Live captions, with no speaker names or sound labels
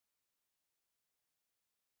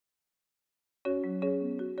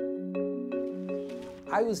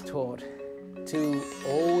I was taught to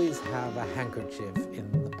always have a handkerchief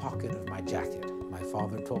in the pocket of my jacket. My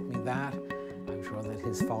father taught me that. I'm sure that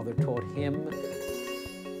his father taught him.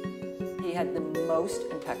 He had the most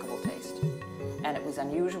impeccable taste, and it was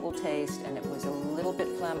unusual taste, and it was a little bit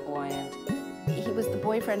flamboyant. He was the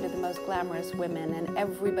boyfriend of the most glamorous women, and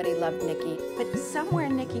everybody loved Nicky. But somewhere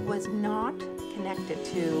Nicky was not connected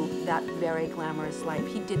to that very glamorous life.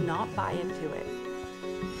 He did not buy into it.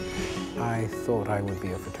 I thought I would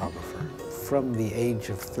be a photographer. From the age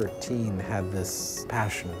of 13, had this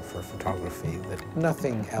passion for photography that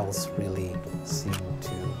nothing else really seemed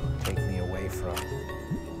to take me away from.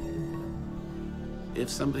 If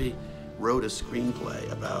somebody wrote a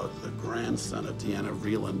screenplay about the grandson of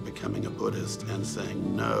Vreeland becoming a Buddhist and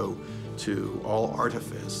saying no to all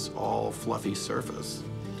artifice, all fluffy surface,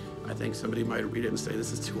 I think somebody might read it and say,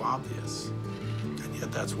 this is too obvious. And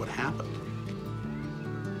yet that's what happened.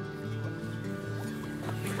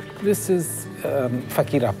 This is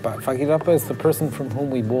Fakirappa. Fakirappa is the person from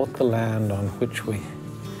whom we bought the land on which we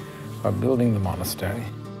are building the monastery.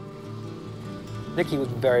 Nicky was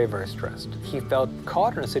very, very stressed. He felt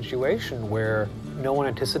caught in a situation where no one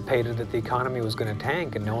anticipated that the economy was going to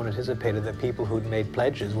tank, and no one anticipated that people who'd made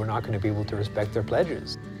pledges were not going to be able to respect their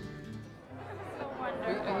pledges.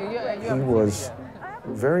 He was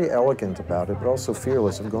very elegant about it, but also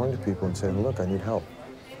fearless of going to people and saying, look, I need help.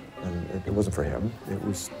 And it wasn't for him, it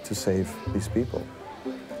was to save these people.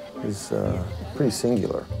 He's pretty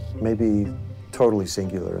singular, maybe totally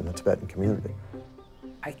singular in the Tibetan community.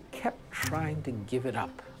 I kept trying to give it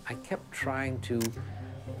up. I kept trying to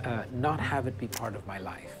not have it be part of my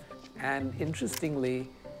life. And interestingly,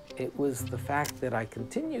 it was the fact that I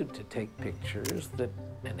continued to take pictures that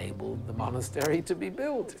enabled the monastery to be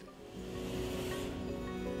built.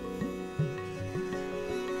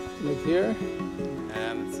 Look here.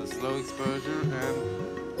 And it's a slow exposure, and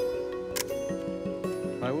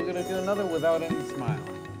Right, we're gonna do another without any smile.